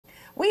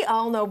We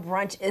all know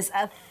brunch is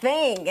a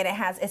thing, and it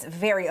has its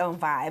very own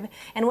vibe.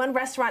 And one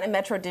restaurant in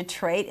Metro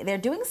Detroit, they're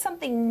doing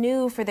something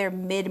new for their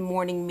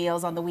mid-morning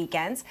meals on the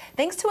weekends,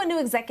 thanks to a new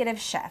executive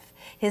chef.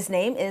 His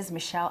name is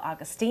Michel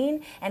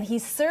Augustine, and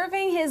he's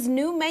serving his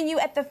new menu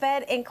at the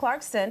Fed in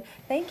Clarkston.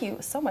 Thank you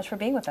so much for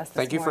being with us this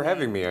morning. Thank you for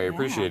having me. I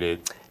appreciate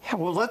it. Yeah,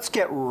 well, let's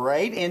get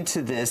right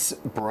into this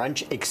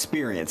brunch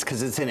experience,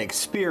 because it's an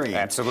experience.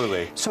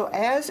 Absolutely. So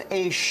as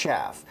a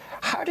chef,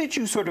 how did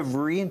you sort of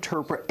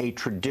reinterpret a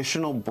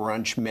traditional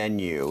brunch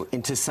menu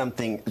into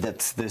something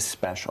that's this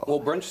special? Well,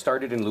 brunch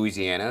started in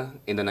Louisiana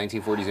in the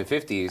 1940s and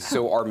 50s,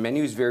 so our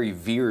menu is very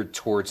veered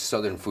towards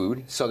Southern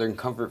food, Southern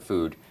comfort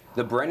food.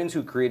 The Brennans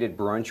who created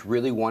brunch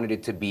really wanted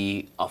it to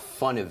be a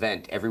fun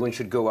event. Everyone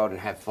should go out and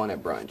have fun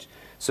at brunch.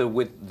 So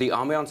with the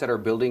ambiance at our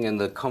building and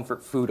the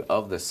comfort food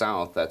of the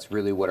South, that's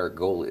really what our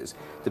goal is.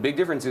 The big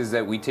difference is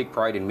that we take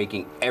pride in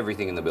making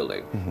everything in the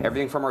building.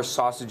 Everything from our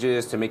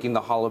sausages to making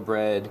the challah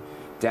bread,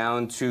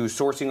 down to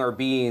sourcing our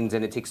beans,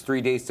 and it takes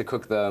 3 days to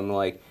cook them.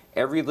 Like,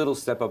 every little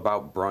step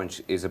about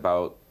brunch is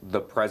about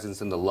the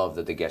presence and the love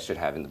that the guests should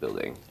have in the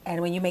building.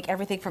 And when you make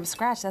everything from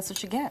scratch, that's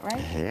what you get,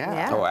 right?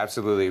 Yeah. Oh,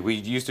 absolutely. We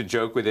used to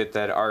joke with it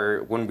that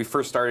when we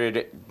first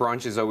started,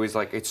 brunch is always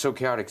like, it's so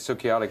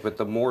chaotic, but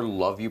the more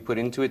love you put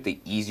into it, the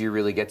easier it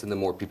really gets and the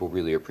more people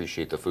really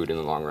appreciate the food in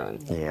the long run.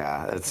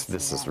 Yeah,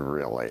 this is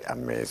really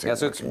amazing. Yeah,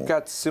 so it's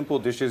got simple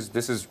dishes.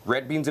 This is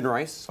red beans and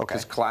rice. Okay.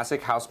 This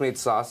classic house-made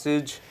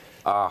sausage,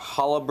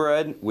 challah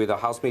bread with a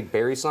house-made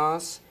berry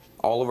sauce,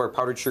 all of our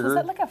powdered sugar. So is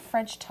that like a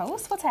French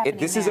toast? What's happening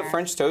This there? is a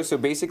French toast. So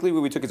basically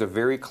what we took is a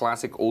very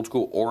classic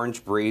old-school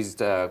orange braised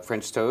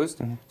French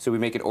toast. So we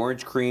make an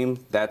orange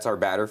cream. That's our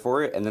batter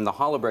for it. And then the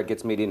challah bread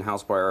gets made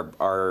in-house by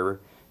our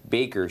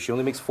baker. She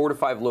only makes 4 to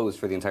 5 loaves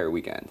for the entire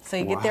weekend. So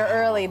you get there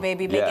early,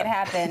 baby, make it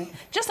happen.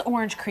 Just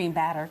orange cream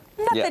batter.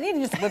 Nothing,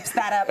 you just whips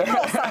that up. A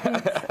little something.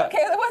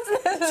 Okay,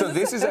 what's this? So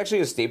this is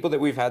actually a staple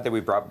that we've had that we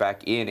brought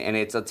back in, and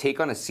it's a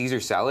take on a Caesar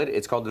salad.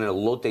 It's called an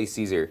elote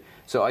Caesar.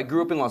 So I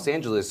grew up in Los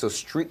Angeles, so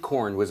street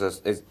corn was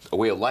a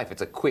way of life.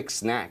 It's a quick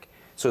snack.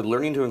 So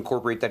learning to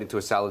incorporate that into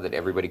a salad that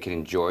everybody can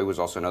enjoy was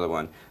also another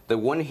one. The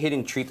one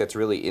hidden treat that's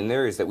really in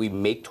there is that we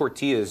make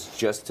tortillas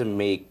just to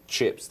make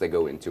chips that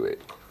go into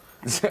it.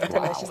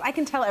 Delicious. I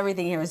can tell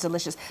everything here is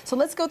delicious. So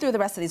let's go through the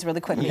rest of these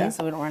really quickly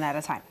so we don't run out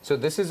of time. So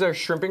this is our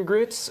shrimp and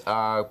grits,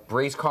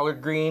 braised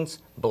collard greens,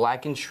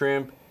 blackened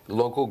shrimp,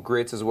 local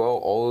grits as well.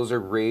 All those are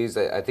raised.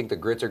 I think the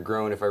grits are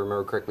grown, if I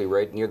remember correctly,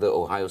 right near the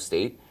Ohio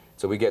State.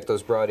 So we get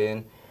those brought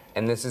in.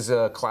 And this is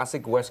a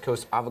classic West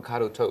Coast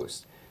avocado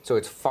toast. So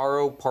it's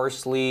farro,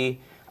 parsley,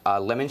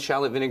 lemon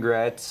shallot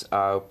vinaigrette,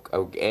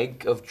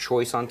 egg of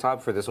choice on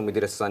top. For this one we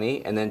did a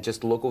sunny, and then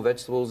just local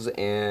vegetables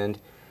and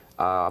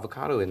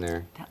avocado in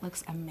there. That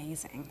looks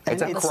amazing.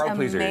 It's a crowd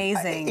pleaser.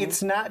 Amazing.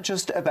 It's not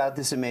just about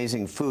this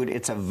amazing food,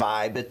 it's a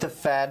vibe at the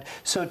Fed.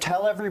 So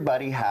tell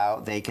everybody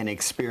how they can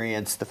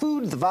experience the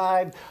food, the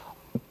vibe.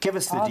 Give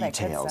us the All that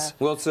good details. stuff.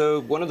 Well,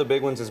 so one of the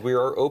big ones is we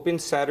are open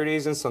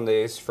Saturdays and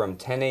Sundays from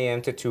 10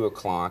 a.m. to 2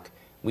 o'clock.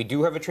 We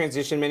do have a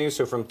transition menu,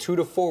 so from 2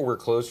 to 4 we're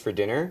closed for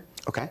dinner.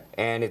 Okay.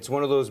 And it's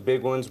one of those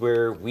big ones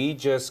where we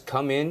just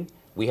come in,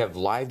 we have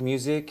live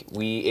music,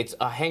 it's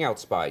a hangout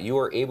spot. You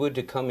are able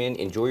to come in,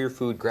 enjoy your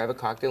food, grab a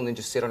cocktail, and then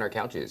just sit on our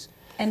couches.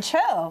 And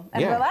chill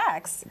and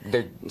relax.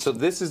 So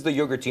this is the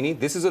yogurtini.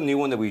 This is a new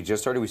one that we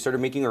just started. We started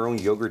making our own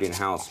yogurt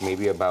in-house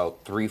maybe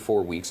about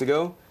 3-4 weeks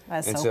ago.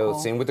 That's and so so cool.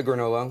 same with the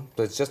granola.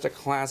 But it's just a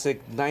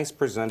classic, nice,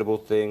 presentable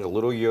thing, a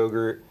little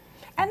yogurt,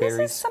 And berries.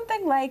 this is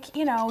something like,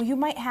 you know, you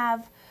might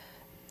have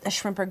a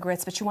shrimp or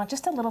grits, but you want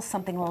just a little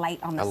something light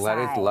on the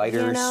side.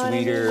 Lighter, you know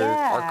sweeter. what I mean?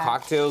 Yeah. Our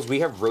cocktails, we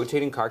have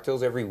rotating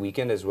cocktails every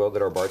weekend as well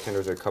that our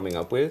bartenders are coming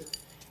up with.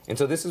 And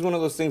so this is one of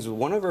those things,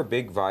 one of our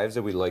big vibes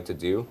that we like to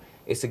do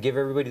is to give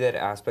everybody that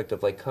aspect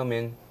of like, come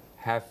in,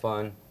 have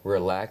fun,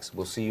 relax,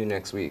 we'll see you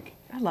next week.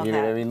 I love You know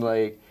that. what I mean?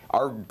 Like,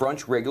 our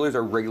brunch regulars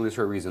are regulars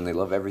for a reason. They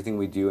love everything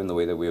we do and the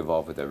way that we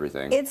evolve with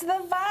everything. It's the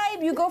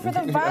vibe. You go for the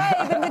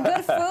vibe and the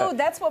good food.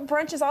 That's what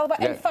brunch is all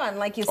about. And fun,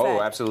 like you said.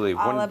 Oh, absolutely.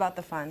 All about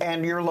the fun.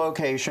 And your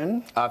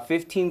location?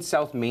 15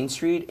 South Main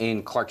Street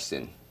in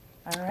Clarkston.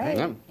 All right.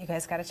 Yeah. You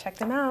guys got to check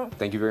them out.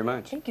 Thank you very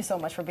much. Thank you so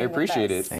much for I being with us. appreciate it.